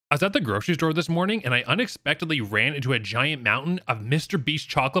I was at the grocery store this morning and I unexpectedly ran into a giant mountain of Mr. Beast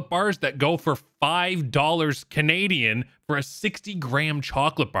chocolate bars that go for $5 Canadian for a 60-gram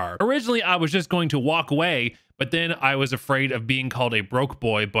chocolate bar. Originally, I was just going to walk away, but then I was afraid of being called a broke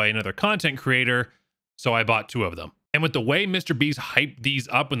boy by another content creator, so I bought 2 of them. And with the way Mr. Beast hyped these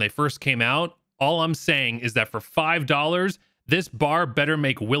up when they first came out, all I'm saying is that for $5, this bar better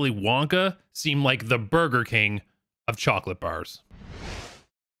make Willy Wonka seem like the Burger King of chocolate bars.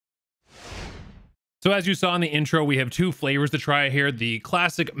 So as you saw in the intro, we have 2 flavors to try here, the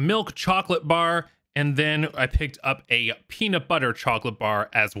classic milk chocolate bar, and then I picked up a peanut butter chocolate bar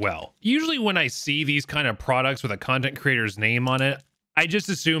as well. Usually when I see these kind of products with a content creator's name on it, I just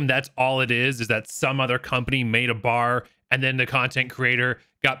assume that's all it is that some other company made a bar and then the content creator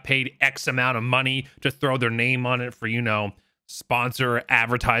got paid X amount of money to throw their name on it for, you know, sponsor,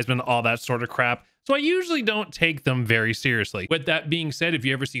 advertisement, all that sort of crap. So I usually don't take them very seriously. With that being said, if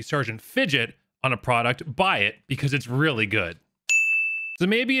you ever see Sergeant Fidget on a product, buy it because it's really good. So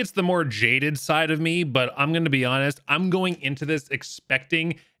maybe it's the more jaded side of me, but I'm going to be honest, I'm going into this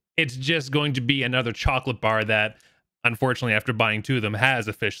expecting it's just going to be another chocolate bar that, unfortunately, after buying 2 of them, has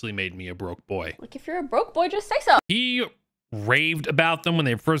officially made me a broke boy. Like, if you're a broke boy, just say so. He raved about them when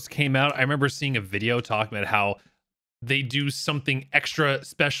they first came out. I remember seeing a video talking about how they do something extra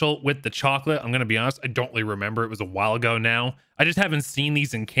special with the chocolate. I'm going to be honest, I don't really remember. It was a while ago now. I just haven't seen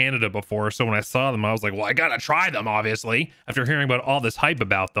these in Canada before. So when I saw them, I was like, well, I got to try them, obviously, after hearing about all this hype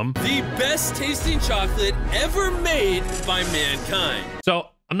about them. The best tasting chocolate ever made by mankind. So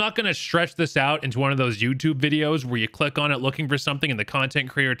I'm not going to stretch this out into one of those YouTube videos where you click on it looking for something and the content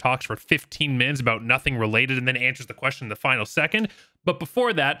creator talks for 15 minutes about nothing related and then answers the question in the final second. But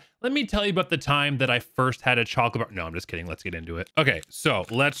before that, let me tell you about the time that I first had a chocolate bar. No, I'm just kidding. Let's get into it. Okay, so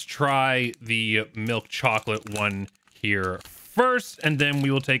let's try the milk chocolate one here first, and then we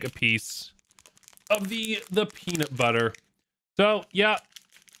will take a piece of the peanut butter. So, yeah.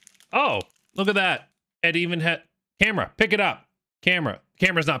 Oh, look at that. It even had... Camera, pick it up.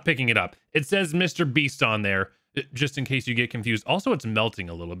 Camera's not picking it up. It says Mr. Beast on there, just in case you get confused. Also, it's melting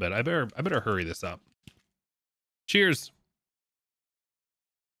a little bit. I better hurry this up. Cheers.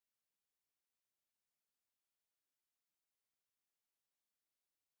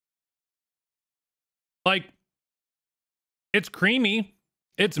 Like, it's creamy,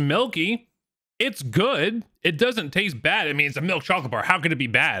 it's milky, it's good. It doesn't taste bad. I mean, it's a milk chocolate bar. How could it be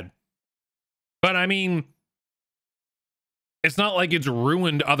bad? But I mean, it's not like it's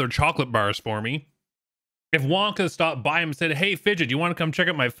ruined other chocolate bars for me. If Wonka stopped by and said, hey, Fidget, you want to come check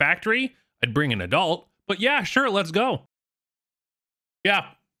out my factory? I'd bring an adult. But yeah, sure, let's go. Yeah,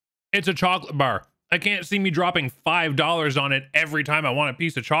 it's a chocolate bar. I can't see me dropping $5 on it every time I want a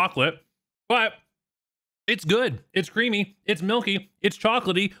piece of chocolate. But it's good. It's creamy. It's milky. It's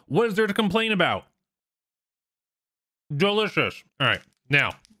chocolatey. What is there to complain about? Delicious. All right, now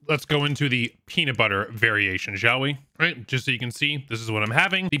let's go into the peanut butter variation, shall we? All right, just so you can see, this is what I'm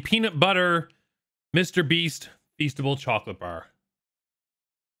having. The peanut butter Mr. Beast Feastable chocolate bar.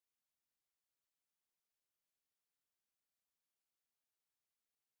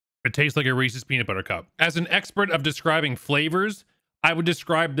 It tastes like a Reese's peanut butter cup. As an expert of describing flavors, I would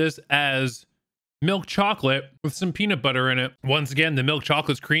describe this as milk chocolate with some peanut butter in it. Once again, the milk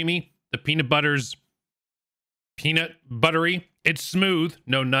chocolate's creamy. The peanut butter's peanut buttery. It's smooth.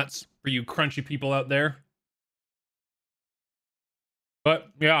 No nuts for you crunchy people out there. But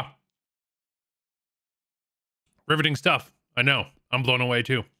yeah. Riveting stuff. I know. I'm blown away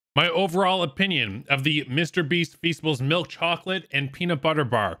too. My overall opinion of the Mr. Beast Feastables milk chocolate and peanut butter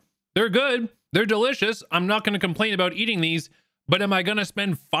bar. They're good. They're delicious. I'm not going to complain about eating these. But am I going to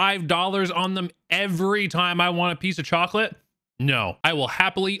spend $5 on them every time I want a piece of chocolate? No. I will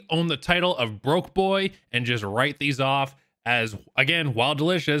happily own the title of broke boy and just write these off as, again, while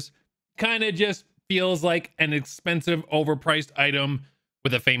delicious, kind of just feels like an expensive, overpriced item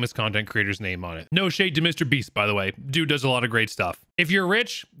with a famous content creator's name on it. No shade to Mr. Beast, by the way. Dude does a lot of great stuff. If you're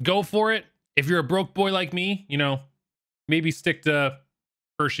rich, go for it. If you're a broke boy like me, you know, maybe stick to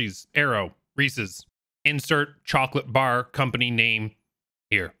Hershey's, Aero, Reese's. Insert chocolate bar company name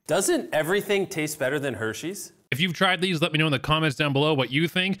here. Doesn't everything taste better than Hershey's? If you've tried these, let me know in the comments down below what you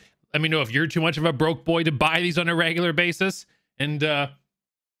think. Let me know if you're too much of a broke boy to buy these on a regular basis. And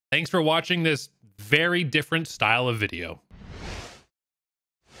thanks for watching this very different style of video.